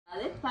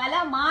அது பல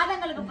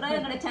மாதங்களுக்கு பிறகு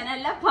எங்க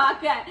சேனல்ல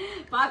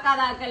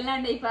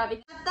பார்க்காதாக்கள்லாம்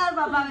கத்தார்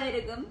பாப்பாவே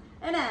இருக்கும்.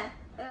 ஏன்னா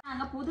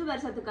நாங்க புது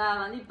வருஷத்துக்காக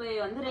வந்து இப்ப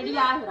வந்து ரெடி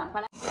ஆகுறோம்.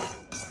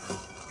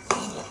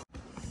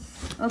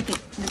 ஓகே,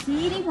 இந்த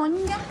சீனி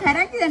கொஞ்சம்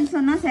கரைக்குதுன்னு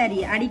சொன்னா சரி,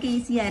 அடிக்க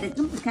ஈஸியா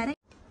இருக்கும்.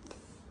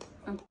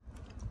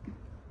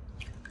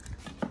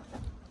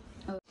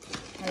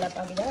 நல்லா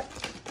பாக்கிட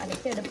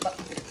அடித்து எடுப்போம்.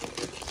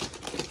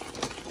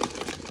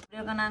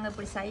 நாங்க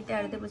இப்படி சைட்டை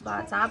எடுத்து இப்படி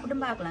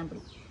சாப்பிட்டும் பார்க்கலாம்.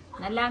 இப்படி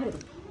நல்லா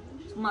இருக்கும்,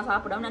 சும்மா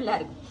சாப்பிடாம நல்லா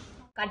இருக்கும்.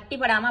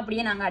 கட்டிப்படாம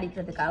அப்படியே நாங்க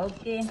அடிக்கிறதுக்கா.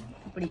 ஓகே,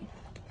 இப்படி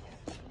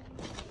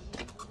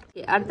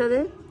அடுத்தது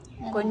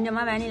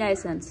கொஞ்சமா வெனிலா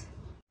எசன்ஸ்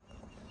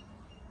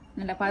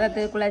நல்லா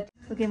பதத்துக்குள்ள.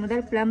 ஓகே,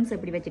 முதல் பிளம்ஸ்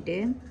இப்படி வச்சுட்டு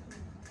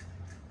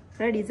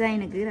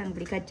டிசைனுக்கு நாங்கள்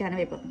இப்படி கச்சான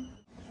வைப்போம்.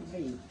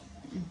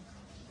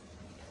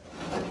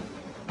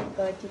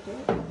 வச்சுட்டு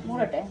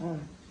மூடட்டேன்.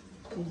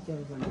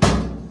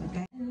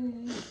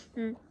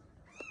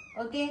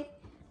 ஓகே,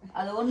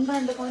 அது ஒன்று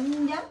ரெண்டு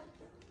கொஞ்சம்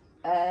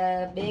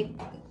பேக்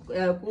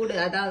கூடு,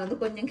 அதாவது வந்து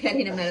கொஞ்சம்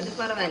கறி நம்ம இருந்து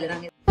பரவாயில்ல.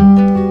 நாங்கள்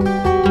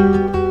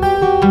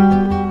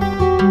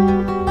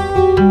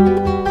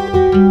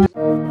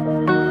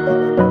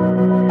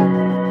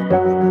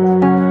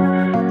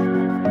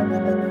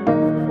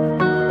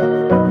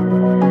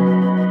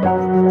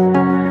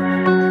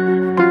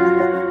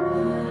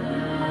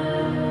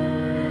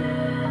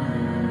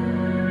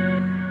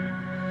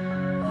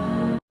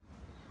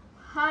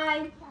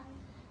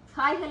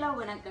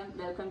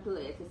வெல்கம் டு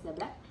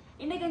Ssavlog.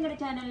 இன்னைக்கு எங்க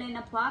சேனல்ல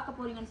என்ன பார்க்க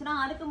போறீங்கன்னு சொன்னா,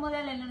 அதுக்கு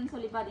முதல்ல என்னன்னு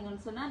சொல்லி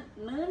பாத்தீங்கன்னு சொன்னா,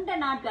 நீண்ட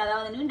நாட்கள்,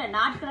 அதாவது நீண்ட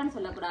நாட்கள்னு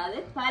சொல்லக்கூடாது,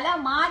 பல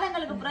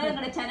மாதங்களுக்கு பிறகு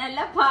எங்க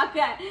சேனல்ல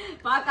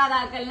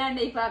பார்க்காதாக்கள்லாம்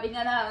பாப்பீங்க.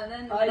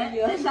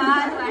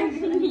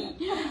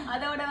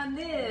 அதோட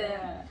வந்து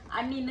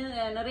அண்ணி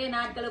நிறைய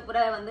நாட்களுக்கு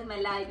பிறகு வந்து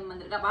மெல்ல ஆயிக்கும்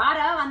வந்திருக்கா. வார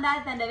வந்தா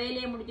தன்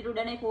வேலையை முடிச்சுட்டு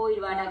உடனே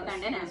போயிடுவாடா.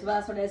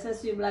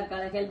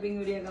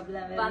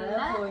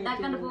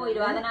 டக்குன்னு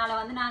போயிடுவா. அதனால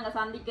வந்து நாங்க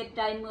சந்திக்க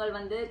டைம்கள்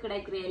வந்து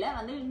கிடைக்கிறேல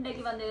வந்து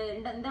இன்னைக்கு வந்து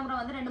இந்த முறை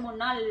வந்து 2-3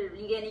 நாள்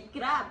இங்க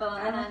நிக்கிறா. அப்ப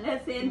வந்து நாங்க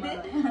சேர்ந்து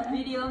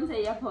வீடியோவும்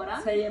செய்ய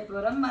போறோம்.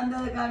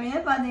 வந்ததுக்காமே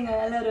பாத்தீங்க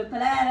ஒரு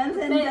பிளான்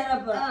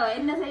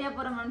என்ன செய்ய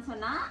போறோம்னு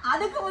சொன்னா,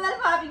 அதுக்கு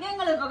முதல் பாப்பீங்க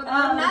எங்களுக்கு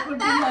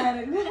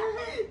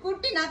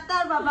குட்டி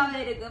நத்தார்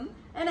பாப்பாவே இருக்கும்.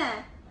 என்ன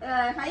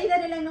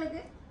கைதர் இல்ல எங்களுக்கு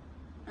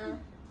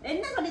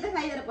என்ன சொல்லிட்டு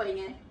கைதர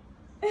போறீங்க?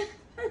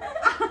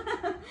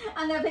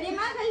 அங்க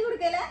பெரியம்மா கை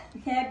கொடுக்கல.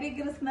 Happy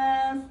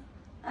Christmas.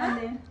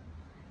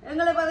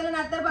 எங்களுக்கு பதில்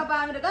நத்தர் பாப்பா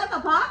இருக்கா. அங்க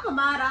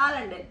பாப்பமா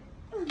ராலண்டு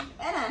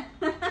என்ன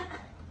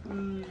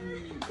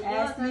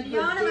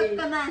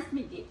வெக்கம் தான்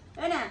அஸ்மிக்கு.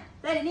 என்ன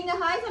சரி, நீங்க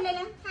ஹாய் சொல்லல.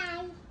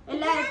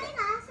 எல்லாரும்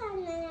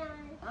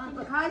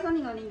ஹாய்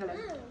சொன்னீங்க நீங்களே.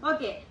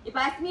 ஓகே, இப்ப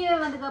அஸ்மியை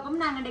வந்து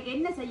கேப்போம் நாங்க இன்னைக்கு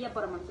என்ன செய்ய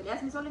போறோம்னு சொல்லி.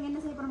 அஸ்மி சொல்லுங்க,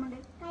 என்ன செய்ய போறோம்?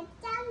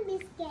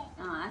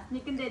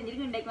 அஸ்மிக்கு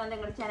தெரிஞ்சிருக்கு. இன்னைக்கு வந்து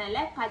எங்க சேனல்ல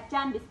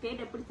கச்சான்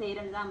பிஸ்கெட் எப்படி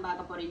செய்யறதுன்னு தான்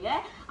பார்க்க போறீங்க.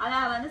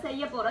 அதாவது வந்து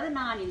செய்ய போறது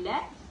நான் இல்ல,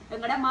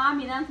 எங்கட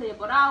மாமி தான் செய்ய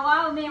போறா.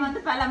 அவாவுமே வந்து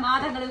பல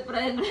மாதங்களுக்கு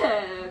பிறகு எங்க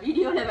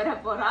வீடியோல வர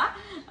போறா.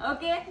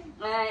 ஓகே,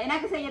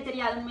 எனக்கு செய்ய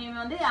தெரியாது.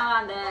 வந்து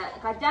அந்த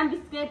கச்சான்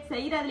பிஸ்கெட்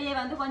செய்யறதுலயே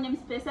வந்து கொஞ்சம்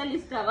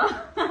ஸ்பெஷலிஸ்ட் அவ.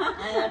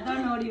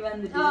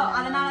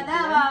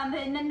 அதனாலதான் அவ வந்து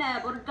என்னென்ன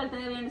பொருட்கள்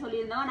தேவைன்னு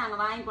சொல்லியிருந்தோம், நாங்க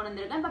வாங்கி கொண்டு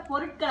வந்திருக்கோம். இப்ப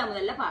பொருட்களை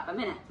முதல்ல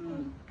பாப்போம். என்ன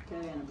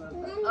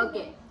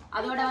ஓகே,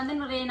 அதோட வந்து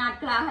நிறைய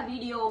நாட்களாக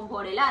வீடியோவும்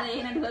போடல. அதே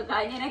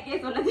எனக்கே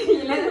சொல்ல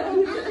தெரியல.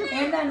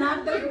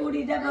 நாட்கள்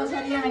கூட்டிட்டு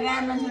சரியான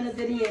காரணம் சொல்ல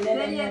தெரியல.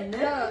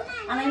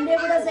 ஆனா இந்த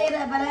கூட செய்யற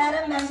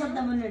பலகாரம்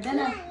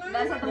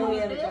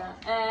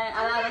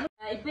அதாவது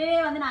இப்பவே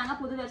வந்து நாங்க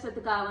புது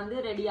வருஷத்துக்காக வந்து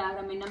ரெடி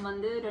ஆகிறோம். இன்னும்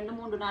வந்து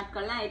 2-3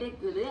 நாட்கள்லாம்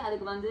இருக்குது.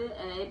 அதுக்கு வந்து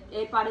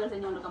ஏற்பாடுகள்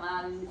செஞ்சு கொண்டிருக்கோம்.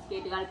 அதாவது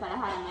பிஸ்கெட்டுகள்,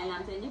 பலகாரங்கள்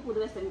எல்லாம் செஞ்சு புது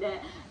வருஷம் இந்த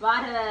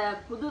வார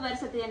புது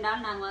வருஷத்து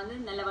என்றால் நாங்க வந்து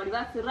நல்ல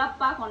வடிவா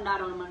சிறப்பா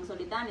கொண்டாடணும்னு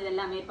சொல்லித்தான்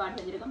இதெல்லாம் ஏற்பாடு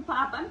செஞ்சிருக்கோம்.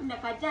 பாப்போம் இந்த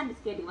கச்சான்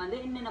பிஸ்கெட்டுக்கு வந்து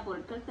என்னென்ன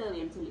பொருட்கள்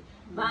தேவைன்னு சொல்லி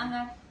வாங்க.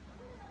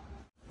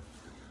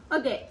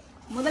 ஓகே,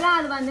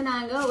 முதலாவது வந்து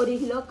நாங்க 1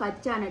 கிலோ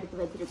கச்சான்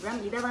எடுத்து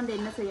வச்சிருக்கிறோம். இதை வந்து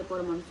என்ன செய்ய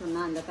போறோம்னு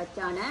சொன்னா, அந்த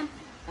கச்சானை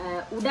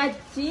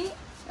உடைச்சி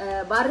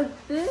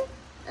வறுத்து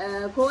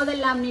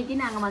கோதெல்லாம் நீக்கி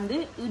நாங்க வந்து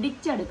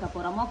இடிச்சு எடுக்க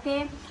போறோம். ஓகே,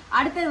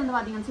 அடுத்தது வந்து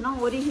பாத்தீங்கன்னு சொன்னா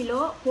 1 கிலோ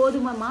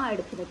கோதுமை மா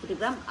எடுத்து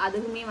வச்சிருக்கிறோம்.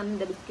 அதுக்குமே வந்து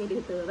இந்த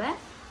பிஸ்கெட்டுக்கு தேவை.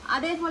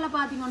 அதே போல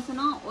பாத்தீங்கன்னு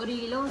சொன்னா 1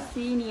 கிலோ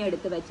சீனி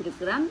எடுத்து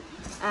வச்சிருக்கிறோம்.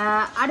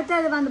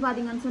 அடுத்தது வந்து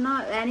பாத்தீங்கன்னு சொன்னா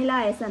வெனிலா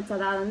எசன்ஸ்,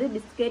 அதாவது வந்து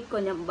பிஸ்கெட்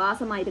கொஞ்சம்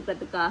வாசமா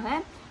இருக்கிறதுக்காக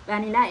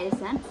வெனிலா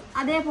எசன்ஸ்.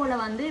 அதே போல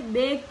வந்து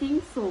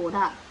பேக்கிங்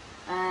சோடா,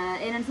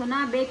 என்னன்னு சொன்னா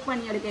பேக்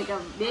பண்ணி எடுக்க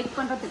பேக்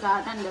பண்றதுக்காக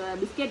தான் இந்த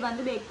பிஸ்கெட்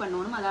வந்து பேக்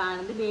பண்ணணும். அதான்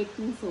வந்து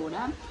பேக்கிங்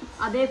சோடா.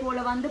 அதே போல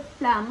வந்து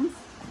பிளம்ஸ்,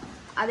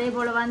 அதே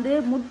போல வந்து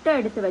முட்டை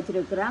எடுத்து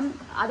வச்சிருக்கிறோம்.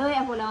 அதே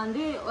போல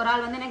வந்து ஒரு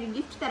ஆள் வந்து எனக்கு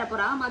கிஃப்ட் தர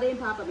போறாங்க.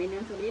 அதையும் பார்ப்போம்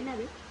என்னன்னு சொல்லி.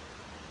 என்னது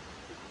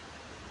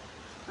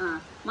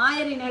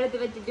மாயரின் எடுத்து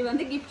வச்சுட்டு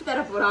வந்து கிஃப்ட் தர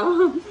போறோம்.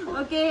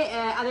 ஓகே,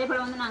 அதே போல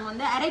வந்து நாங்க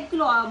வந்து 1/2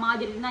 கிலோ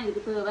மாதிரி தான்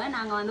இதுக்கு தேவை.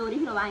 நாங்க வந்து 1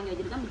 கிலோ வாங்கி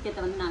வச்சிருக்கோம்.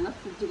 மிச்சத்தை வந்து நாங்க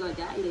ஃப்ரிட்ஜுக்கு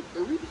வச்சா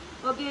இருக்கும்.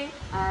 Okay,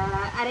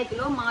 1/2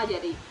 kilo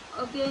மாஜரி.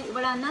 ஓகே,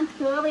 இவ்வளவு தான்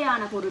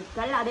தேவையான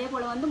பொருட்கள். அதே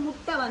போல வந்து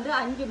முட்டை வந்து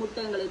 5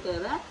 முட்டை எங்களுக்கு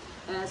தேவை.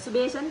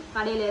 சுபேஷன்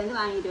கடையில இருந்து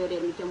வாங்கிட்டு வர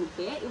மிச்ச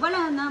முட்டையை.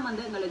 இவ்வளவு தான்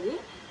வந்து எங்களுக்கு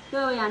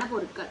தேவையான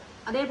பொருட்கள்.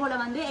 அதே போல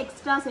வந்து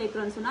எக்ஸ்ட்ரா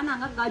சேர்க்கிறோம்னு சொன்னா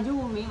நாங்க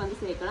கஜுவுமே வந்து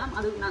சேர்க்கலாம்.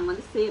 அதுக்கு நாங்க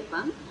வந்து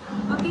சேர்ப்போம்.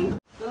 ஓகே,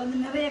 வந்து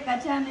நிறைய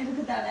கச்சான்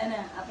இருக்கு தானே.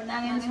 அப்ப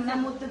நாங்க என்ன சொன்னா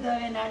முத்து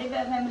தேவையான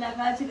அடிப்பை ஃபேமிலியா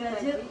காய்ச்சி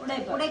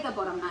உடைக்க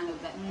போறோம் நாங்க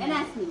இப்ப. என்ன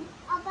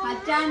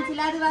கச்சான்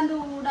சிலது வந்து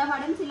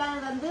உடப்படும், சிலது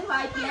வந்து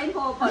வாய்க்குள்ளையும்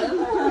போகப்படும்.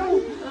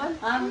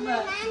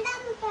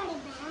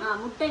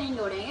 முட்டை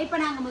நீங்க உடைங்க. இப்ப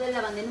நாங்க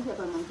முதல்ல வந்து என்ன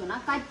சேர்ப்போம்னு சொன்னா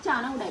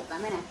கச்சான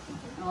உடைப்போம். என்ன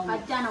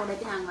கச்சான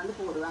உடைச்சு நாங்க வந்து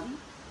போடுவோம்.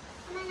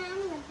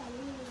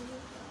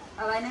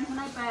 அவ என்ன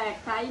சொன்னா இப்ப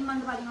டைம்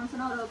வந்து பாத்தீங்கன்னு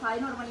சொன்னா ஒரு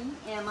 11 மணி.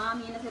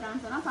 மாமி என்ன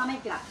செய்யறான்னு சொன்னா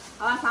சமைக்கிறா.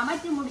 அவ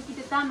சமைச்சு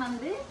முடிச்சிட்டு தான்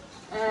வந்து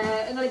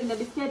எங்களுக்கு இந்த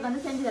பிஸ்கெட்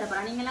வந்து செஞ்சு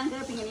தரப்போறா. நீங்க எல்லாம்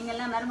கேட்பீங்க, நீங்க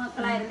எல்லாம்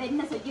மருமக்களா இருந்தா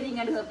என்ன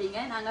செய்யறீங்கன்னு கேட்பீங்க.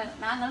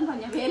 நாங்களும்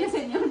கொஞ்சம் வேலை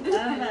செஞ்சோம்.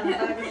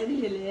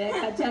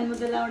 கச்சான்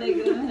முத்தெல்லாம்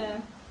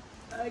உடைக்கிறோம்.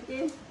 ஓகே,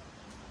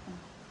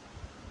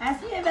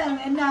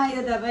 என்ன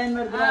ஆயுதத்தை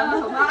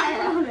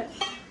பயன்படுத்துறாங்க?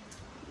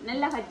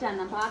 நல்ல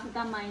கச்சான் தான் பார்த்து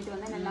தான் வாங்கிட்டு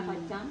வந்தேன். நல்ல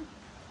கச்சான்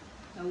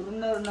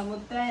உருண்டை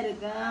முத்தா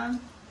இருக்கா.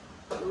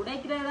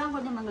 உடைக்கிறது தான்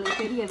கொஞ்சம்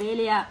எங்களுக்கு பெரிய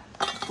வேலையா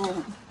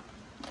போகும்.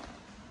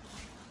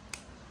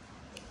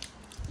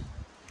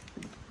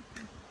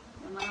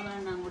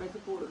 நாங்கள் உடைச்சு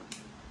போடுவோம்.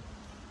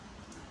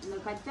 இந்த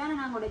கச்சானை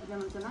நாங்கள்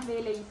உடைச்சோம்னு சொன்னா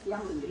வேலை ஈஸியா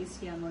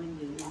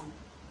முடிஞ்சிடும்.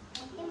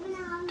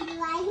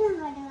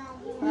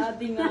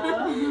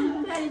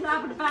 சரி,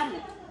 சாப்பிட்டு பாருங்க.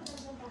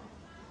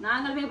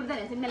 நாங்களுமே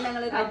இப்படித்தானே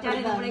சின்னங்களுக்கு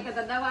கச்சானை உடைக்க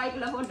தந்தா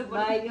வாய்க்குள்ள போட்டு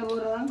வாய்க்க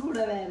போடுறதான்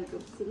கூடவே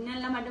இருக்கும்.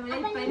 சின்னல்ல மட்டுமே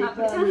இப்ப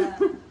அப்படிதான்.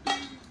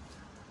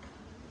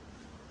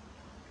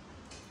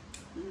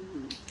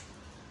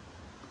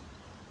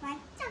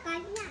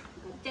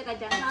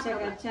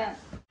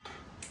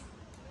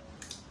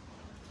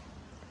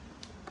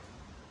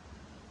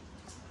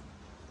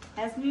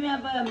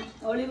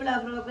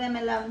 ஒளிவிழாக் ப்ரோக்ராம்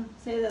எல்லாம்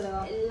செய்ததோ?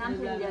 எல்லாம்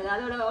செஞ்சது.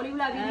 அதோட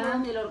ஒளிவிழா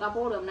வீடியோவும் இதுல ஒருக்கா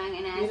போடுவோம். நாங்க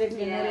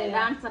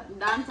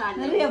டான்ஸ்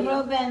ஆடி நிறைய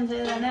ப்ரோக்ராம்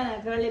செய்தோன்னு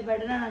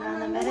கேள்விப்பட்டேன்னா நான்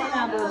அந்த மாதிரி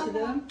நான்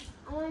போச்சுது.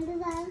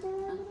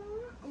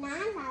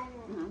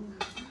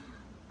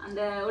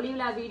 அந்த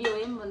ஒளிவிழா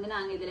வீடியோவையும் வந்து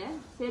நாங்க இதுல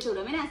சேர்த்து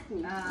விடுவோம்.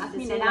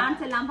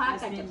 டான்ஸ் எல்லாம்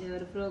பார்க்க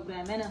ஒரு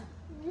ப்ரோக்ராம்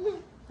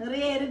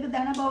நிறைய இருக்கு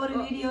தானே. ஒரு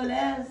வீடியோல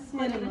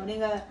சேருங்க.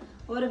 நீங்க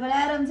ஒரு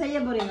பலகாரம் செய்ய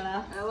போறீங்களா?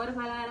 ஒரு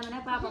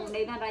பலகாரம் பாப்போம்.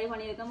 தான் ட்ரை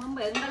பண்ணிருக்கோம்.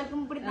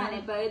 எங்களுக்கும் இப்படித்தானே.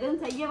 இப்ப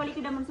எதுவும் செய்ய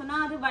வலிக்கிட்டோம்னு சொன்னா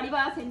அது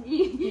வடிவா செஞ்சு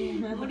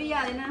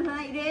முடியாது. என்னன்னு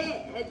சொன்னா இதே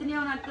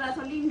எத்தனையோ நாட்களா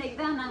சொல்லி இன்றைக்கு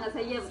தான் நாங்க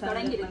செய்ய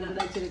தொடங்கி இருக்கோம்.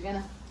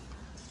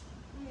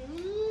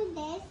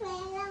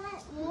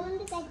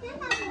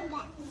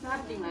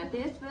 சாப்பிட்டீங்களா?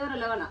 டேஸ்ட் வேற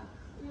லெவலா.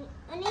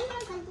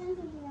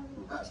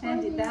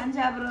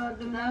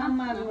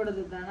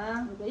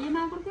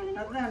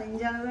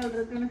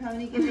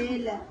 கவனிக்கவே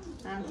இல்ல.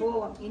 நான்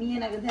போவோம். இனி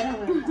எனக்கு தர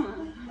வேண்டாம்.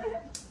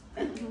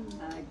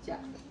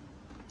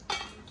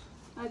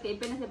 ஓகே,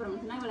 இப்ப என்ன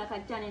செய்யறோம்னா இவ்வளவு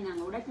கச்சானை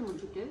நாங்க உடைச்சு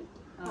முடிச்சுட்டு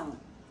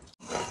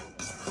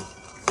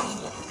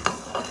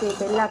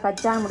இப்ப எல்லா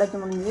கச்சானும் உடைச்சு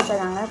முடிஞ்சு இப்ப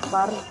நாங்க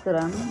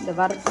வறுக்கிறோம். இந்த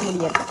வறுத்து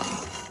முடியாது.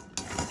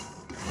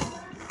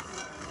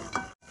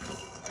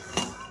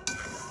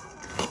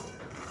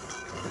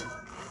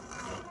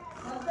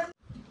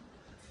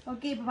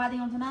 ஓகே, இப்போ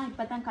பார்த்தீங்கன்னு சொன்னால்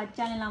இப்போ தான்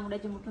கச்சான் எல்லாம்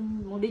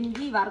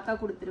முடிஞ்சு வறுக்க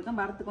கொடுத்துருக்கேன்.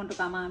 வறுத்து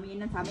கொண்டிருக்கா மாமி.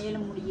 இன்னும்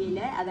சமையலும்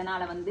முடியல.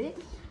 அதனால் வந்து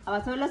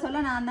அவள்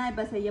சொல்ல நான் தான்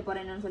இப்போ செய்ய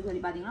போகிறேன்னு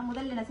சொல்லி பார்த்தீங்கன்னா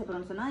முதல்ல என்ன செய்ய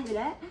போகிறோம்னு சொன்னால்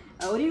இதில்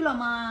 1 கிலோ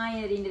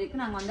மாயரின்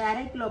இருக்குது. நாங்கள் வந்து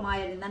 1/2 கிலோ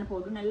மாயரின் தான்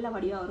போட்டு நல்ல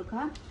வடிவாக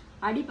இருக்கா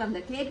அடிப்போம்.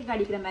 அந்த கேக்கு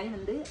அடிக்கிற மாதிரி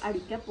வந்து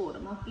அடிக்க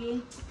போடுறோம். ஓகே,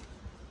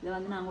 இதை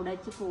வந்து நாங்கள்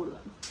உடைச்சி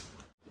போடுவோம்.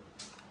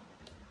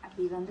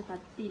 அப்படி வந்து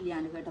கத்தி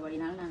இல்லையான்னு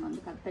கேட்டபடினால நாங்கள்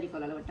வந்து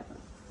கத்தரிக்கோலால் வெட்ட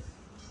போகிறோம்.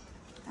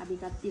 அப்படி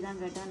கத்தி தான்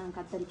கேட்டால் நான்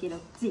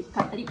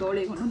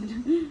கத்தரிக்கோலை கொண்டு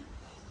வந்துட்டேன்.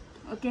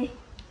 ஓகே,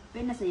 இப்போ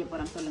என்ன செய்ய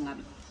போகிறோம் சொல்லுங்க.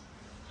 அப்படி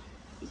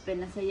இப்போ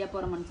என்ன செய்ய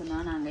போகிறோம்னு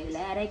சொன்னால் நாங்கள் இதில்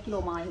 1/2 கிலோ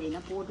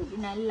மாயிலாம் போட்டுட்டு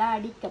நல்லா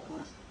அடிக்க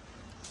போகிறோம்.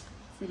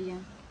 சரியா?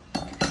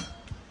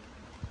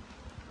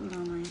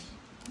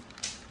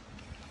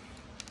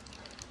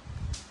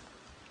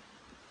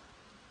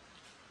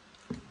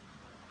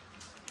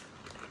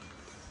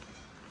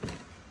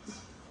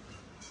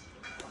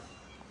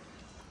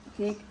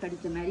 கேக்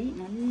கடித்த மாதிரி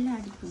நல்லா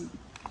அடிக்கணும்.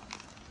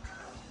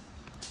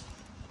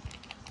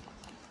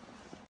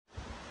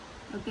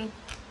 ஓகே,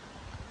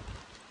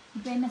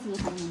 இப்போ என்ன செய்ய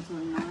போறோம்னு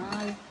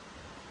சொன்னால்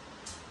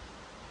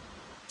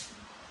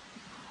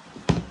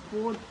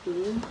போட்டு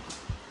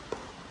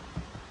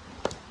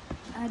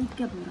அடிக்க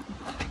போறோம்.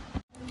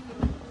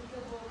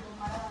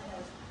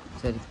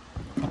 சரி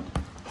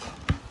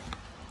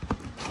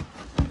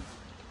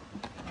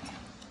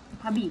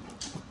அபி,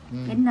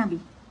 என்ன அபி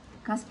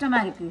கஷ்டமா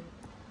இருக்கு?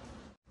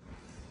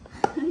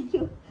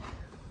 ஐயோ,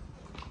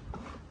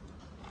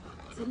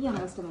 சரியான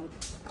கஷ்டமா இருக்கு.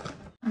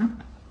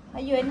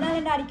 ஐயோ, என்ன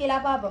ரெண்டு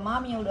அடிக்கலாம் பாப்பா.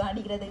 மாமியை விடு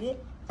அடிக்கிறதுக்கு.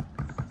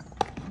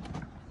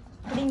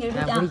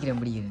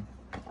 பிடிக்கிறேன்.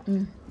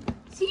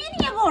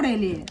 சீனிய போட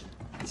இல்லையே.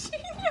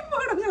 சீனிய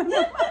போடுங்க.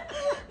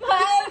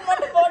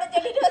 மட்டும் போட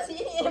சொல்லிட்டு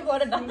சீனிய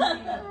போடட்டும்.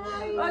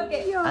 ஓகே,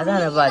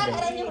 அதான் பாத்து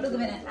கரைஞ்சி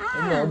கொடுக்குறேன்.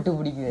 என்ன ஒட்டு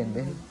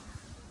பிடிக்குது.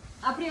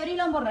 அப்படி 1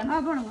 கிலோ போடுறேன்.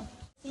 போடுங்க.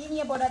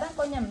 சீனிய போட்டாதான்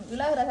கொஞ்சம்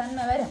இலகுற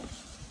தன்மை வேற.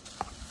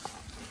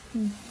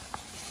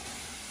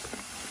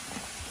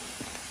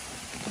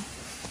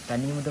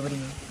 தண்ணி முத்த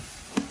போறீங்க.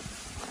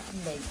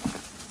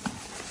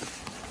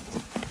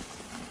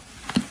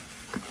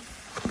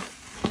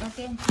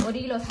 ஓகே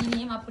 1 கிலோ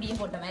சீனியும் அப்படியே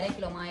போட்டோம் 1/2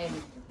 கிலோ மாயம்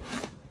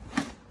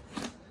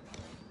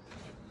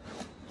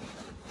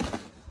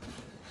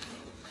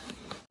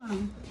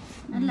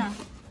நல்லா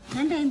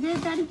ரெண்டு இது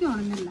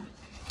தடிக்கும் நல்லா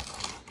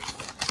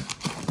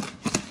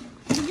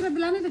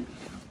இருக்கிறதுலான இருக்கு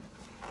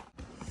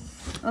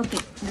ஓகே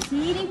இந்த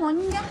சீனி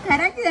கொஞ்சம்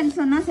கரைக்குதுன்னு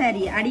சொன்னா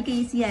சரி அடிக்க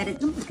ஈஸியா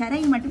இருக்கும்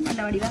கரை மட்டும்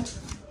நல்ல வடிவா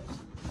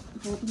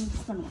போட்டு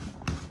மிக்ஸ் பண்ணுவோம்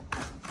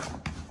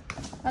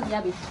ஓகே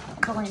அபி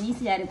இப்போ கொஞ்சம்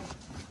ஈஸியா இருக்கு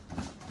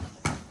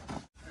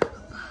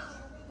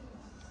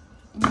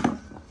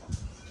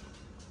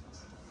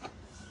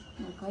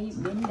கை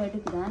பெண்ட்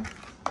எடுக்குதான்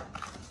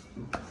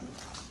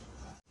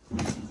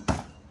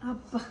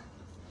அப்பா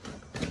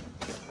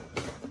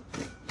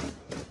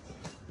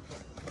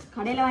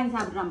கடையில் வாங்கி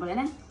சாப்பிட்றான்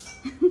போல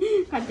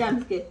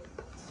கச்சான்ஸ்க்கு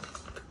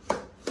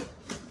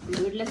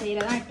வீட்டில்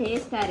செய்கிறதான்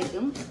டேஸ்டாக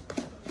இருக்கும்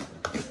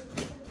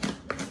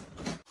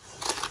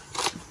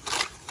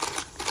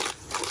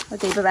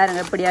ஓகே இப்போ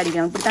வேறுங்க எப்படி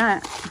அடிக்கணும் இப்படி தான்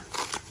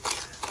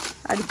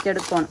அடிச்சு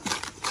எடுக்கணும்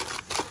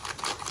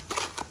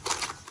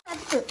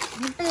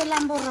முட்டை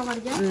எல்லாம் போடுற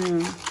மாதிரி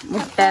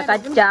முட்டை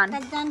கச்சான்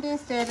கச்சான்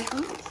டேஸ்டாக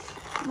இருக்கும்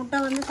முட்டை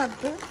வந்து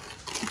சத்து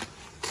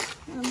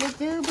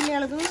வச்சு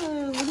பிள்ளைகளுக்கு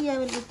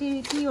முடியாது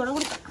டீயோட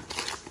கொடுத்தேன்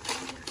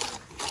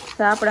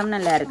சாப்பிடாம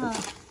நல்லா இருக்கும்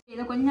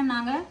இதை கொஞ்சம்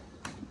நாங்கள்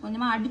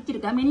கொஞ்சமாக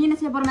அடிச்சிருக்கோம் மெனி என்ன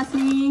செய்ய போகிறோம்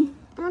நஸ்மி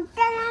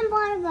முட்டைலாம்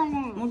போட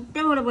போகிறேன்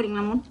முட்டை போட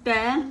போறீங்களா முட்டை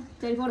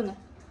சரி போடுங்க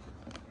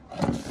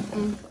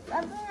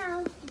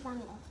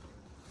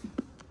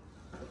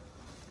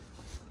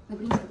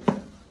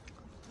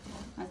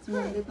அஸ்மி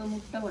வந்து இப்போ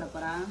முட்டை போட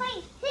போறா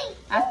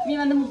அஸ்மி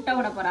வந்து முட்டை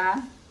போட போறா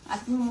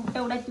அஸ்மி முட்டை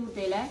உடைச்சு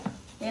ஊத்தையில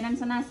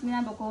என்னன்னு சொன்னா அஸ்மி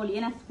தான் இப்போ கோழி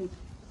ஏன்னா அஸ்மி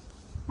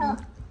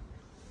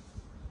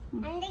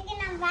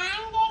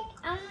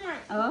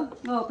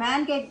ஓ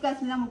பேன் கேக்கு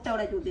அஸ்மி தான் முட்டை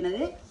உடைச்சு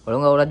ஊத்தினது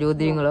ஒழுங்கா உடச்சு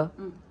ஊத்துவீங்களோ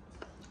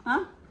ஆ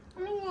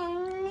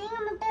நீங்க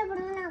முட்டை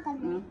போடுங்க நான்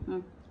கட்டுறேன்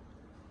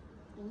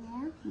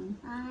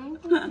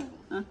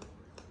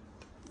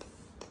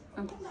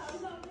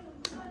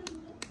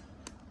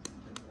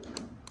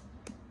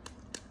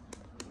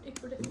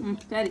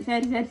சரி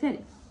சரி சரி சரி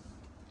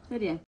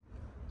சரியா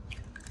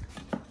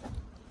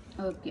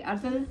ஓகே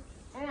அடுத்தது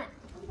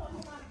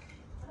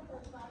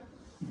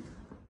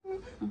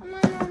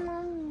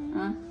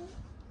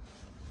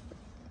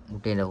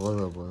முட்டையில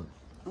கோதுவை போதும்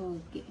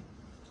ஓகே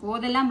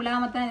கோதெல்லாம்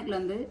விழாமத்தான் இதுல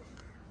வந்து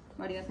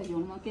வடிவா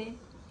செய்யணும் ஓகே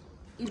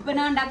இப்போ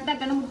நான் டக்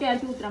டக்குன்னு முட்டை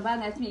அடிச்சு ஊத்துறேன்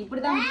பாருங்க அஸ்மி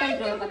இப்படிதான் முட்டை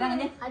அடிக்கிறோம்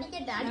பார்த்தாங்க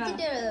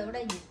அடிச்சிட்டு விட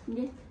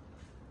இங்கே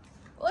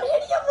ஒரு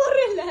அடியா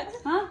போடுறேன்ல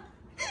ஆ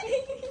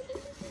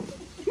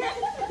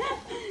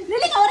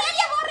லிலிகா ஒரே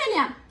அடியா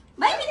போடுறேன்யா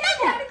பை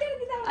மின்னாங்க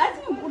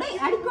அஸ்மி உடை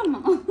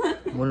அடிக்கணும்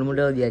முள்ளு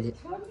முட்டை ஊத்தியாச்சு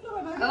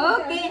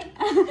ஓகே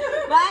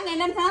வாங்க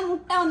என்னன்னா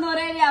முட்டை வந்து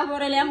ஒரே அடியா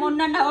போறலையா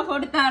முன்னண்டாவ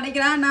போட்டு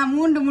அடிக்கிறான் நான்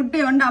 3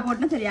 முட்டை ஒண்டா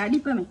போட்டு சரி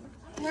அடிப்பமே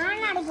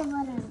நான் அடிக்க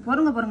போறேன்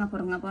பொறுங்க பொறுங்க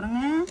பொறுங்க பொறுங்க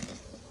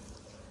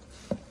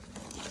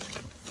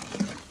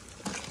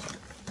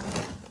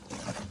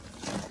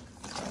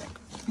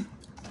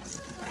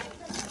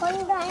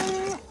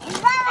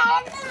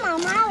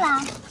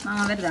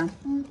மாமா வருதா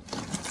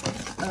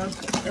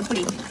ஓகே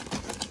எப்படி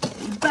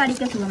இப்போ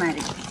அடிக்க சுகமா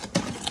இருக்கு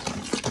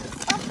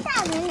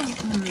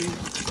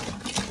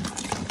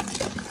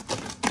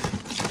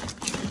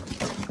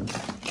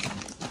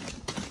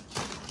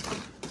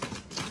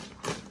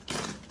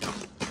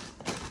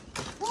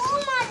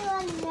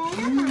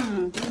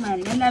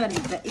நல்லா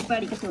வருது இப்போ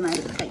அடிக்க சுகமா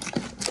இருக்கு கை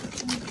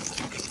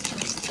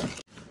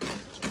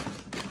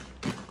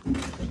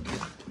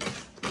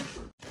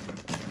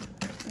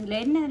இதுல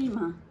என்ன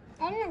தெரியுமா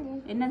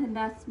என்ன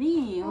செஞ்சாஸ்மி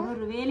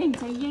ஒரு வேலையும்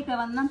செய்ய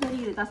வந்தான்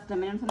தெரியுது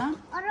கஷ்டம் என்னன்னு சொன்னா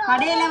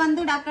கடையில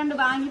வந்து டக்கண்டு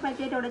வாங்கி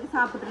பச்சைட்டை உடைச்சு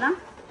சாப்பிட்டுலாம்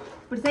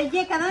இப்படி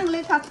செய்யக்கதான்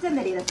உங்களுக்கு கஷ்டம்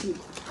தெரியுது அஸ்மி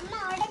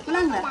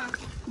சொல்லுங்க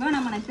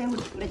வேணாம் நான்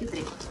உடைச்சு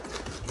தெரியும்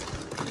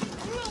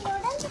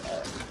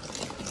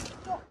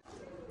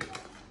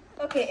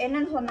ஓகே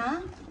என்னன்னு சொன்னா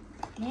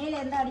மேல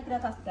இருந்து அடிக்கிற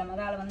கஷ்டம்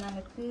அதால வந்து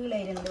நாங்க கீழே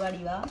இருந்து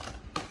வடிவா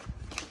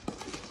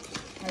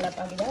நல்லா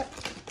படிவா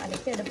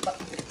அடிச்சு எடுப்பா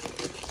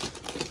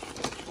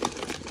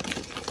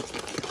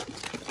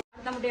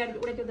முட்டையை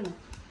அடிச்சு உடைச்சு விடுங்க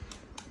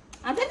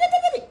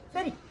சரி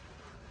சரி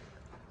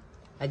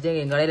அச்சா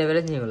என் கடையில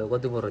வேலை செஞ்சீங்களோ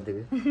கொத்து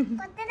போடுறதுக்கு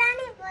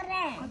கொத்துதானே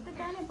போறேன்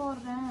கொத்துட்டானே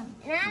போடுறேன்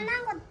நான்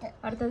தான் கொத்து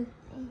அடுத்தது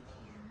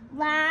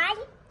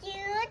 1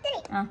 2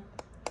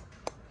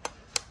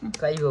 3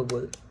 கை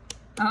போகுது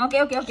okay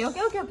okay okay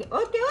okay okay okay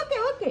okay okay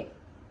okay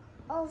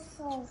ஓ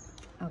சோ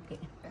ஓகே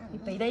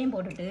இப்போ இதையும்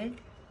போட்டுட்டு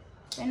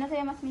என்ன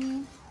செய்ய மஸ்மி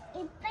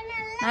இப்போ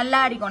நல்லா நல்லா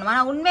அடிக்கணும்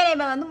ஆனால்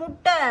உண்மையிலே வந்து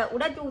முட்டை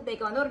உடைச்சி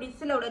ஊற்றிக்க வந்து ஒரு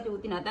டிஷ்ஷில் உடைச்சி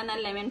ஊற்றினா தான்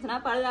நல்ல வேணுச்சுன்னா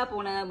பழுதா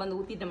போன வந்து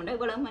ஊற்றிட்ட மட்டும்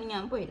இவ்வளவு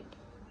மணியாமல் போயிடும்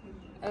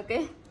ஓகே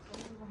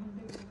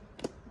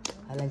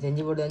அதெல்லாம்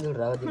செஞ்சு போட்டு வந்து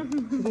விட்றா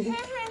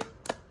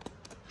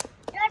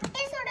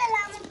ரொட்டி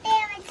சுடலாம்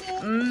முட்டையை வச்சு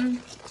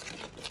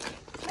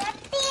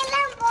ரொட்டி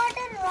எல்லாம்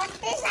போட்டு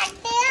ரொட்டி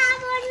சட்டையா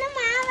போட்டு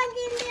மாவை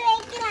கிண்டி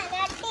வைக்கலாம்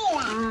ரொட்டியில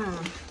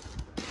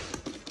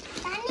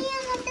தனியா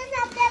மட்டும்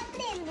சாப்பிட்டா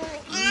எப்படி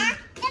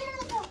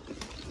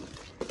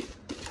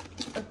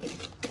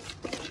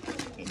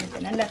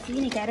நல்லா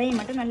சீனி கரையை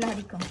மட்டும் நல்லா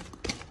அடிக்கும்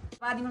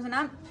பார்த்தீங்கன்னு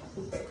சொன்னால்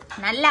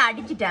நல்லா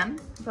அடிச்சிட்டேன்.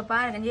 இப்போ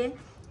பாருங்க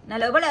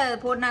நல்லா எவ்வளோ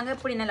போட்டாங்க,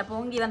 இப்படி நல்லா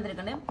பொங்கி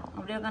வந்திருக்குன்னு.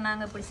 அப்படியே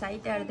நாங்கள் இப்படி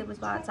சைட்டாக எடுத்து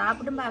இப்படி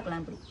சாப்பிட்டும்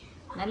பார்க்கலாம். இப்படி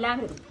நல்லா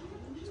இருக்கும்,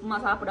 சும்மா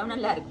சாப்பிடாம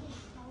நல்லா இருக்கும்.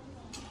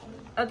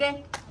 ஓகே,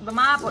 இப்போ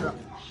மாவு போடுறோம்.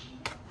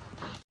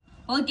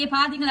 ஓகே,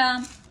 பார்த்தீங்களா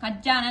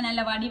கச்சான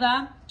நல்ல வடிவா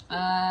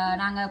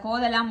நாங்கள்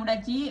கோதெல்லாம்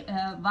உடைச்சி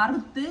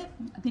வறுத்து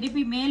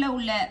திருப்பி மேலே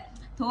உள்ள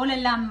தோல்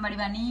எல்லாம்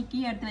வடிவா நீக்கி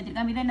எடுத்து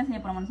வச்சிருக்கோம். இதை என்ன செய்ய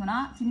போகிறோம்னு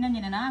சொன்னால் சின்ன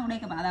சின்னனா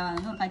உடைக்க, அதாவது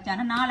வந்து ஒரு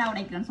கச்சான 4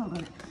 உடைக்கிறேன்னு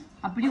சொல்கிறது.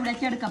 அப்படி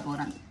உடைச்சி எடுக்க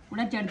போகிறோம்.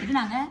 உடைச்சி எடுத்துட்டு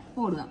நாங்கள்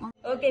போடுவோம்.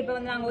 ஓகே, இப்போ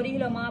வந்து நாங்கள் 1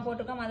 கிலோ மாவு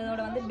போட்டிருக்கோம்.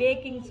 அதோட வந்து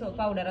பேக்கிங்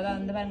பவுடர், அதாவது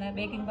வந்து பாருங்க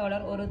பேக்கிங்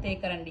பவுடர் 1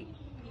 தேக்கரண்டி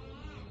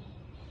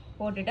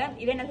போட்டுட்டேன்.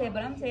 இதை என்ன செய்ய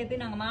போகிறோம்,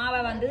 சேர்த்து நாங்கள் மாவை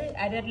வந்து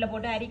அரிசியில்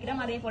போட்டு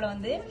அரிக்கிறோம். அதே போல்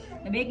வந்து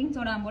பேக்கிங்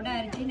சோடா போட்டு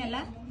அரிச்சு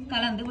நல்லா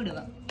கலந்து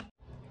விடுவோம்.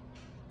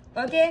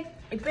 ஓகே,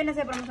 இப்போ என்ன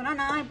செய்ய போகிறோம்னு சொன்னால்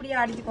நான் இப்படியே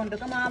அடிச்சு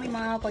கொண்டிருக்கோம்.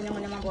 மாவை கொஞ்சம்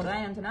கொஞ்சமாக போடுவேன்.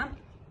 என்னன்னு சொன்னால்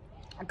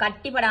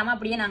கட்டிப்படாமல்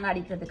அப்படியே நாங்கள்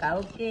அடிக்கிறதுக்கா.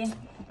 ஓகே,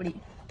 இப்படி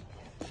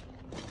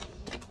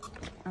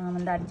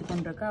வந்து அடிச்சு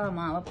கொண்டிருக்க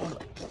மாவை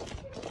போடுவோம்.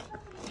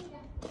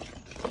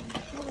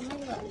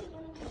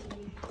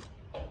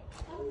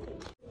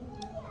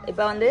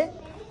 இப்போ வந்து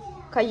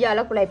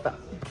கையால் குழைப்பேன்.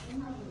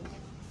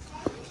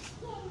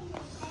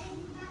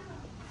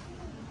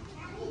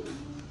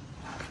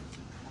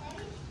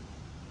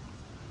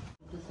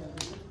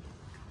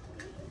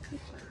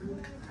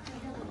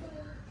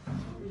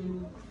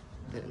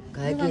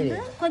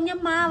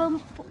 கொஞ்சம் மாவு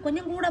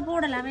கொஞ்சம் கூட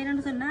போடலாம்.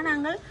 என்னன்னு சொன்னா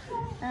நாங்கள்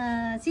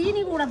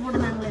சீனி கூட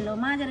போடுனாங்களோ இல்லை,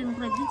 மாஜரின்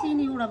குறைச்சி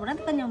சீனி கூட போட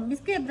கொஞ்சம்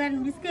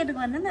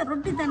பிஸ்கெட்டுக்கு வந்து இந்த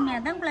ரொட்டி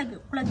தன்மையாக தான்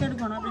குழைச்சி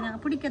எடுக்கணும். அப்படி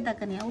நாங்கள்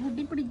பிடிக்கத்தக்கனையாக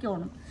உருட்டி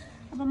பிடிக்கணும்.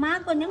 அப்போ மா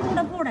கொஞ்சம்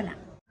கூட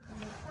போடலாம்.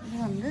 இது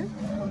வந்து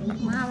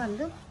மா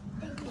வந்து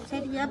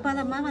சரியா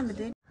பதமாக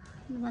வந்துட்டு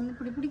இது வந்து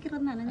இப்படி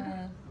பிடிக்கிறது தானே,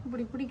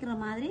 இப்படி பிடிக்கிற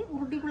மாதிரி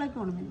உருட்டி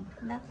குழைக்கணும்.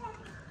 இல்லை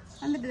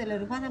வந்துட்டு இதில்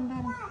ஒரு பதம்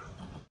பாருங்க,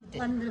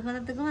 வந்து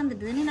பதத்துக்கு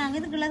வந்துட்டு நீ நாங்கள்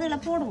இதுக்குள்ள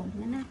இதில் போடுவோம்.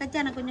 என்ன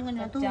கச்சான கொஞ்சம்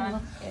கொஞ்சம்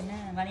தூங்குவோம்.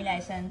 வனிலா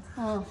எசன்ஸ்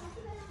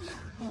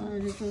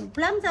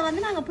பிளம்ஸை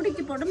வந்து நாங்கள்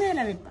பிடிச்சி போட்டு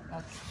மேலே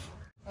வைப்போம்.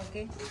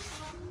 ஓகே,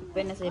 இப்போ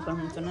என்ன செய்ய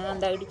பண்ணணும்னு சொன்னால்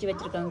அந்த இடித்து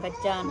வச்சுருக்கோங்க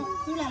கச்சான்,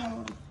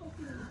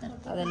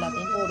 அது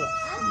எல்லாத்தையும் போடுவோம்.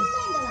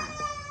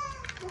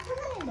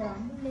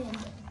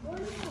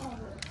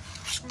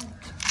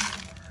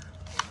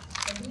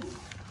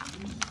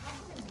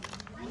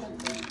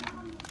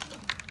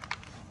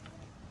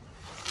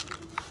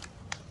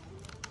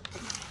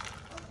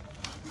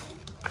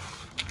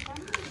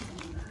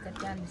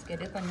 கச்சான்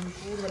பிஸ்கெட்டு கொஞ்சம்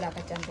கூடுதலாக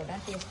கச்சான்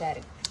போட்டால் டேஸ்ட்டாக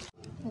இருக்குது.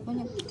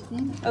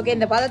 ஓகே,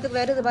 இந்த பதத்துக்கு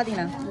வருது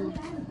பார்த்தீங்கன்னா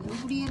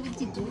இப்படியே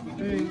வச்சுட்டு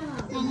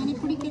நாங்கள்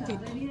பிடிக்க.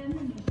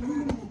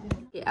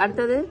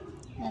 அடுத்தது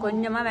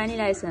கொஞ்சமாக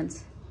வெனிலா எசன்ஸ்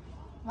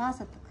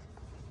வாசத்துக்கு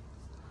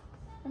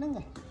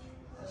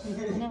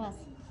என்ன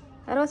வாசம்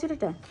வேறு வாசி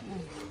விட்டுட்டேன்.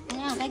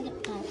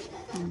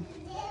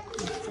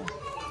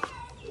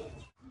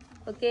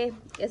 ஓகே,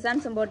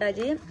 எசன்ஸும்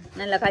போட்டாச்சு.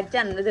 நல்லா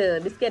கச்சான் இது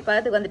பிஸ்கெட்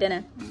பதத்துக்கு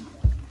வந்துட்டேனே.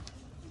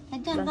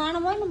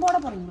 காணமா இன்னும் போட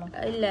போறீங்களா?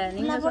 இல்லை,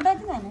 நீங்கள்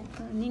போட்டாச்சு தானே,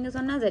 நீங்கள்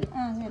சொன்னால் சரி.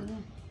 சரி.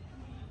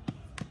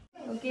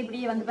 ஓகே,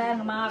 இப்படியே வந்து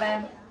பாருங்க மாவை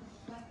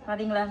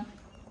பார்த்தீங்களா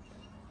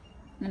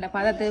நல்லா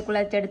பதத்துக்கு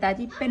குழைச்சி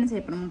எடுத்தாச்சு. இப்போ என்ன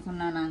செய்யணும்னு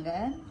சொன்னால்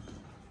நாங்கள்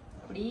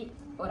இப்படி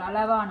ஒரு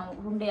அளவான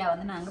உருண்டையாக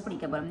வந்து நாங்கள்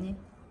பிடிக்க போகிறோம்.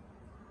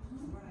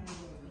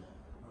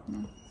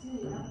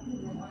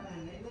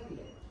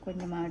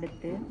 கொஞ்சமாக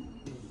எடுத்து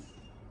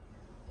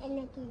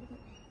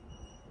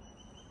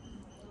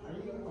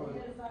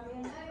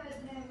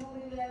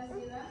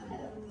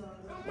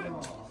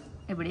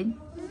எப்படி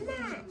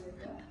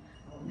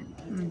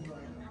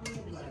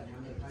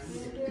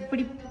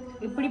இப்படி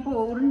இப்படி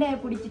உருண்டையை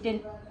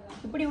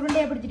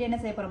பிடிச்சிட்டு என்ன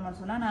செய்ய போறோம்னு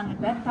சொன்னா நாங்கள்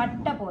இப்போ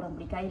தட்ட போறோம்.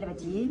 இப்படி கையில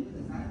வச்சு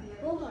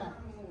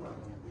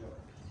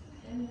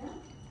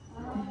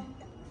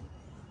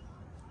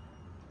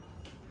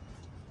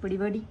இப்படி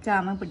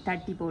வெடிக்காம இப்படி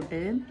தட்டி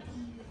போட்டு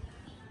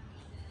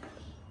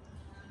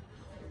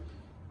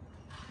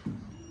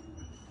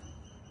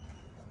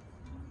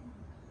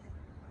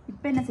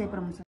இப்போ என்ன செய்ய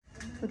போறோம்னு சொன்னா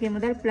ஓகே,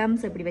 முதல்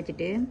ப்ளம்ஸ் இப்படி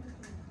வச்சுட்டு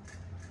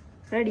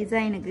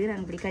டிசைனுக்கு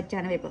நாங்கள் இப்படி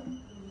கச்சான வைப்போம்.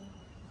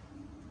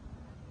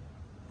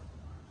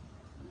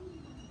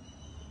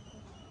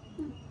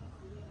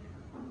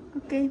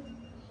 ஓகே,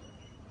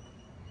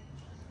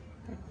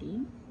 தட்டி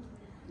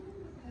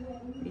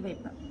இப்படி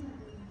வைப்போம்.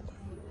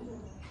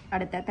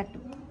 அடுத்த தட்டு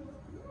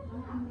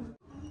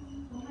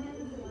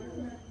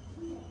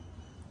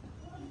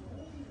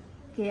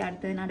ஓகே,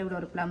 அடுத்தது நடுவில்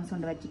ஒரு ப்ளம்ஸ்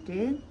ஒன்று வச்சுட்டு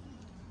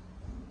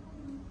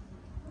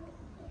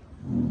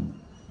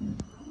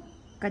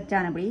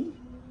கச்சான அப்படி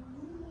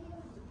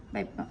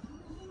வைப்போம்.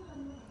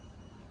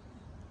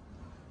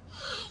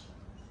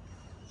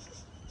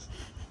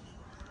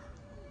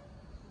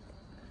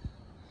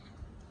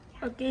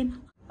 ஓகே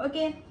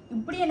ஓகே,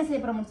 இப்படி என்ன செய்ய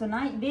போறோம்னு சொன்னா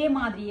இதே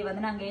மாதிரியே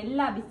வந்து நாங்க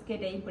எல்லா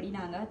பிஸ்கெட்டையும் இப்படி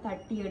நாங்க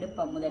தட்டி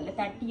எடுப்போம். முதல்ல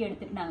தட்டி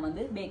எடுத்துட்டு நாங்க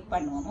வந்து பேக்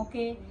பண்ணுவோம்.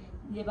 ஓகே,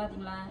 இதே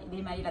பாத்தீங்களா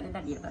இதே மாதிரி எல்லாத்தையும்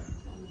தட்டி எடுப்போம்.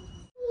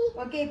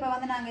 ஓகே, இப்போ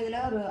வந்து நாங்க இதுல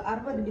ஒரு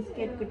 60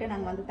 பிஸ்கெட் கிட்ட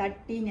நாங்க வந்து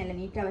தட்டி நல்ல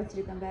நீட்டா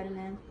வச்சிருக்கோம்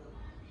பாருங்க.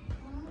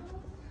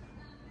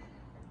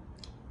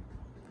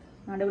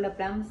 நடுவில்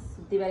ப்ளம்ஸ்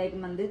சுற்றி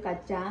வரைக்கும் வந்து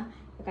கச்சா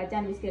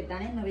கச்சான் பிஸ்கெட்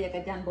தானே நிறைய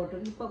கச்சான்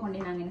போட்டு இப்போ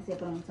கொண்டு நாங்கள் என்ன செய்ய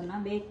போகிறோம்னு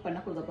சொன்னால் பேக் பண்ண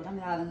கொடுக்க போகிறோம்.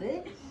 அதை வந்து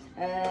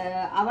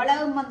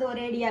அவ்வளவும் வந்து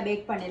ஒரேடியாக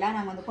பேக் பண்ணலாம்.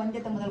 நாங்கள் வந்து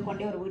கொஞ்சத்தை முதல்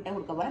கொண்டே ஒரு வீட்டை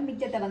கொடுக்க போகிறோம்.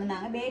 மிச்சத்தை வந்து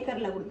நாங்கள்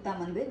பேக்கரில் கொடுத்தா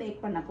வந்து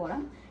பேக் பண்ண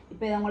போகிறோம்.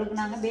 இப்போ உங்களுக்கு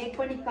நாங்கள் பேக்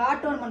பண்ணி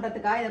கார்ட்டூன்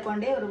பண்ணுறதுக்காக இதை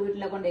கொண்டே ஒரு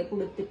வீட்டில் கொண்டே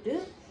கொடுத்துட்டு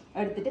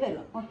எடுத்துகிட்டு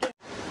வருவோம். ஓகே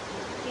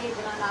ஓகே,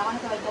 இப்போ நாங்கள்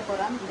அவனுக்கு வைக்க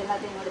போகிறோம். இது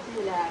எல்லாத்தையும் எடுத்து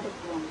இதில்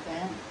அடுக்குவோம்.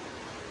 சார்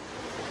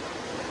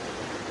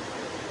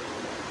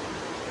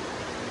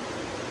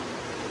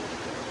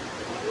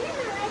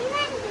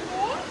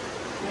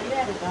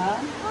நிறையா இருக்கா?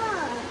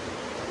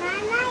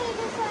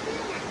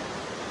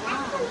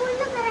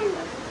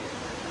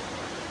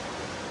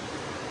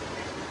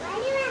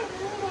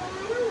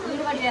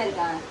 வீடு வடிவா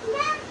இருக்கா?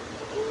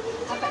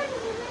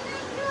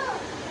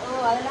 ஓ,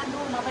 அதெல்லாம்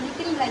தூரம். அப்ப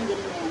நிக்கிறீங்களா இங்க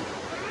இருந்து?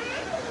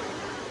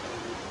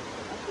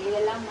 ஓகே,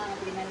 இதெல்லாம் நான்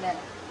அப்படி நல்ல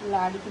உள்ள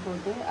அடுக்கி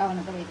போட்டு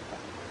அவனுக்கு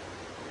வைப்பேன்.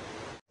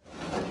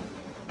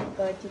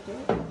 வச்சுட்டு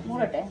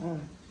மூடட்டேன்.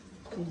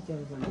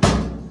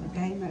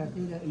 டைமர்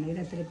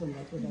அப்படிங்கிற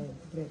திருப்பங்க திருப்பங்க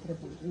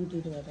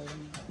 120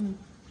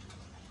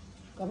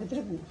 அப்படி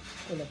திருப்பங்க.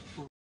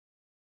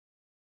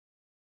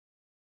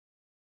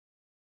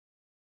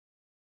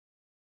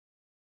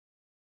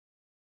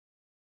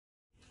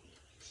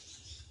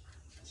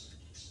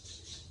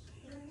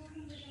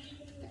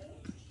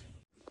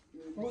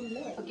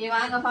 ஓகே,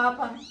 வாங்க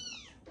பாப்போம்.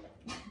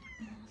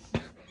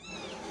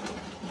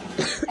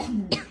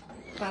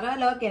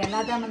 பரவாயில்ல. ஓகே,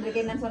 எல்லாத்தையும்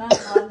வந்திருக்கு. என்னன்னு சொன்னா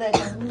வந்து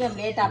கொஞ்சம்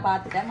லேட்டா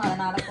பார்த்துட்டேன்,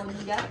 அதனால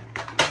கொஞ்சம்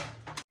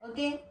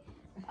ஓகே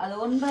அது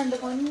ஒன்று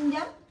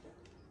கொஞ்சம்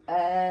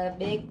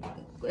பேக்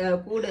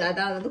கூடு,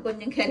 அதாவது வந்து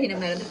கொஞ்சம் கறி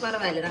நம்ம இருந்து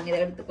பரவாயில்ல. நாங்கள்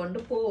இதை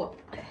எடுத்துக்கொண்டு போவோம்.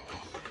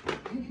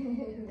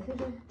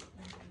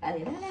 அது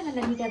என்ன நல்ல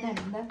நீட்டாக தான்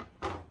இருந்தா.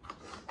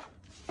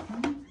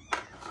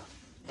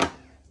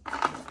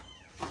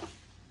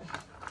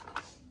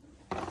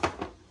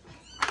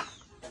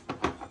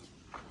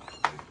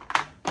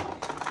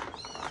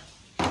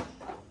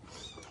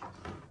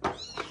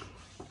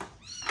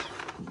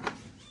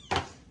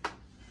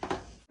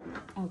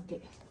 ஓகே,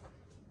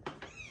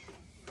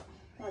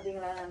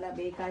 பார்த்தீங்களா நல்லா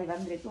பேக்காகி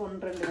வந்திருக்கு.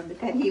 1-2 வந்து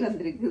கறி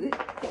வந்திருக்குது.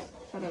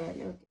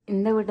 பரவாயில்ல. ஓகே,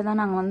 இந்த வீட்டை தான்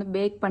நாங்கள் வந்து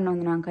பேக் பண்ண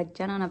வந்து நாங்கள்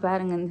கச்சா. நான்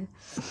பாருங்க இந்த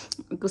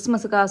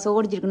கிறிஸ்மஸுக்கு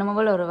சோடிச்சிருக்கு. நம்ம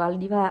போல ஒரு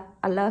வடிவா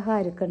அழகா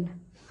இருக்குன்னு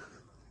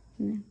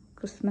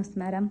கிறிஸ்மஸ்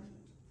மரம்.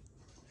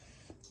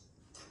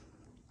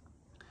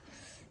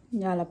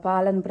 இங்கே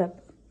பாலன் பிரப்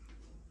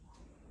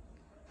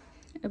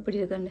எப்படி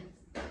இருக்குண்டு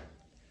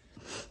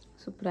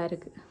சூப்பராக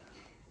இருக்குது.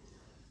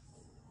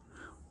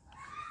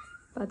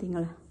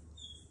 பார்த்தீங்களா,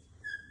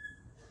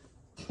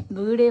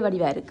 வீடே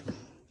வடிவாக இருக்கு.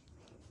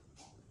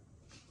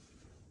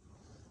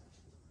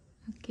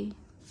 ஓகே,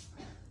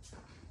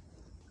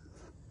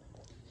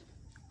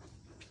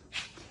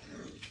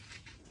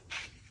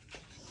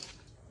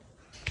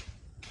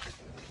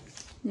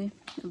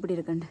 எப்படி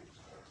இருக்குண்டு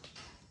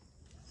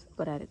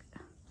சூப்பராக இருக்கு.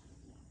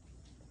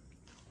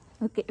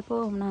 ஓகே,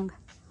 போவோம் நாங்கள்.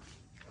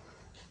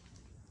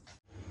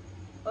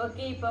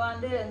 ஓகே, இப்போ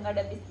வந்து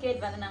எங்களோட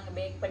பிஸ்கெட் வந்து நாங்கள்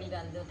பேக் பண்ணிட்டு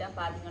வந்துட்டோம்.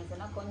 பார்த்தீங்கன்னு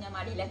சொன்னால் கொஞ்சம்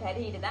அடியில்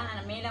கறிட்டு தான்.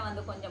 ஆனால் மேலே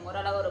வந்து கொஞ்சம்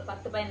ஓரளவு ஒரு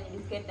 10-15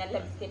 பிஸ்கெட் நல்ல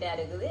பிஸ்கெட்டாக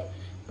இருக்குது.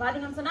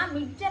 பார்த்தீங்கன்னு சொன்னால்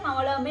மிச்சம்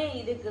அவ்வளோவுமே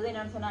இருக்குது.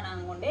 என்னென்னு சொன்னால்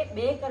நாங்கள் கொண்டு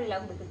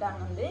பேக்கரியில்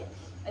கொடுத்துட்டாங்க வந்து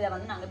இதை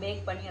வந்து நாங்கள்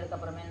பேக் பண்ணி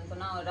அதுக்கப்புறமே என்னன்னு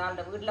சொன்னால் ஒரு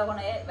ஆளோட வீட்டில்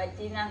கொண்டு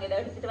வச்சு நாங்கள் இதை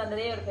எடுத்துகிட்டு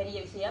வந்ததே ஒரு பெரிய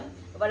விஷயம்.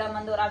 இவ்வளோ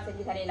வந்து ஒரு ஆள்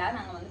செஞ்சு தரையில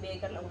நாங்கள் வந்து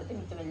பேக்கரியில் கொடுத்து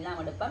மிச்சம் எல்லாம்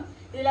எடுப்போம்.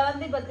 இதில்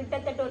வந்து இப்போ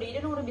கிட்டத்தட்ட ஒரு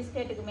 200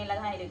 பிஸ்கெட்டுக்கு மேலே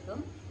தான்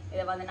இருக்கும்.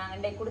 இதை வந்து நாங்கள்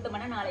இன்றைக்கு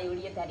கொடுத்தோம்னா நாளை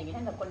விடிய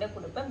தருவீங்க இதை கொண்டே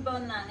கொடுப்போம். இப்போ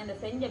வந்து நாங்கள் இந்த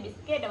செஞ்ச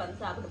பிஸ்கெட்டை வந்து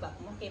சாப்பிட்டு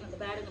பார்ப்போம். ஓகே, வந்து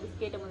பாருங்க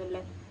பிஸ்கெட்டை முதல்ல.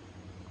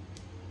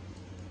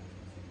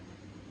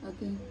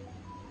 ஓகே,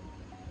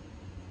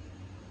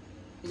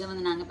 இதை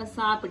வந்து நாங்கள் இப்போ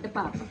சாப்பிட்டு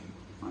பார்ப்போம்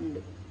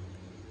உண்டு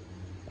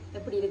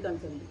எப்படி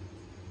இருக்குன்னு சொல்லி.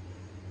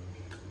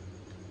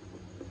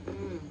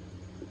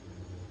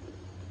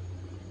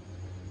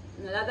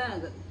 நல்லா தான்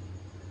இருக்கு.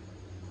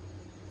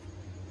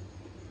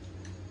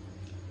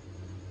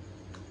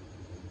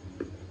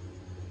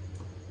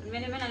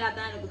 உண்மையுமே நல்லா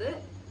தான் இருக்குது.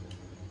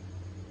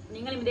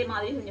 நீங்களும் இதே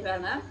மாதிரி செஞ்சு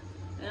பாருங்க.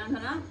 என்னன்னு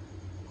சொன்னா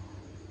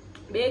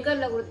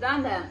பேக்கர்ல கொடுத்தா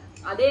அந்த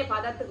அதே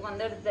பதத்துக்கு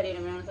வந்து எடுத்து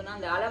தெரியணும். என்னன்னு சொன்னா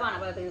அந்த அளவான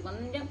பதத்துக்கு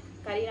கொஞ்சம்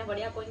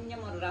கறினபடியா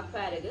கொஞ்சம் ஒரு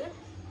ரஃபா இருக்கு.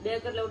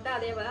 பேக்கர்ல விட்டா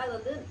அதே போல அது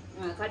வந்து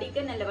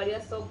கடிக்க நல்ல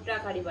வடிவா சாஃப்டா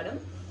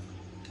கடிபடும்.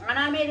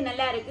 ஆனாலுமே இது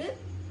நல்லா இருக்கு.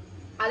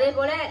 அதே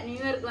போல நியூ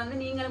இயருக்கு வந்து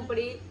நீங்களும்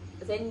இப்படி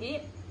செஞ்சு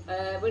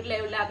வீட்டுல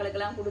உள்ள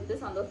ஆக்களுக்கெல்லாம் கொடுத்து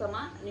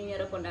சந்தோஷமா நியூ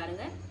இயரை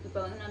கொண்டாடுங்க. இப்ப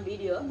வந்து நான்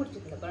வீடியோ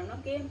முடிச்சுக்கிறேன்.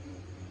 ஓகே,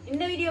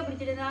 இந்த வீடியோ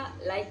பிடிச்சிருந்தா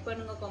லைக்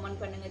பண்ணுங்க,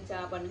 கமெண்ட் பண்ணுங்க,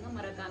 ஷேர் பண்ணுங்க,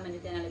 மறக்காம இந்த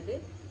சேனலுக்கு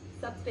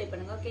சப்ஸ்கிரைப்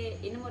பண்ணுங்க. ஓகே,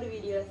 இன்னும் ஒரு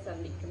வீடியோ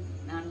சந்திக்கும்.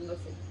 நான் உங்க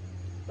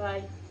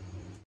பாய்.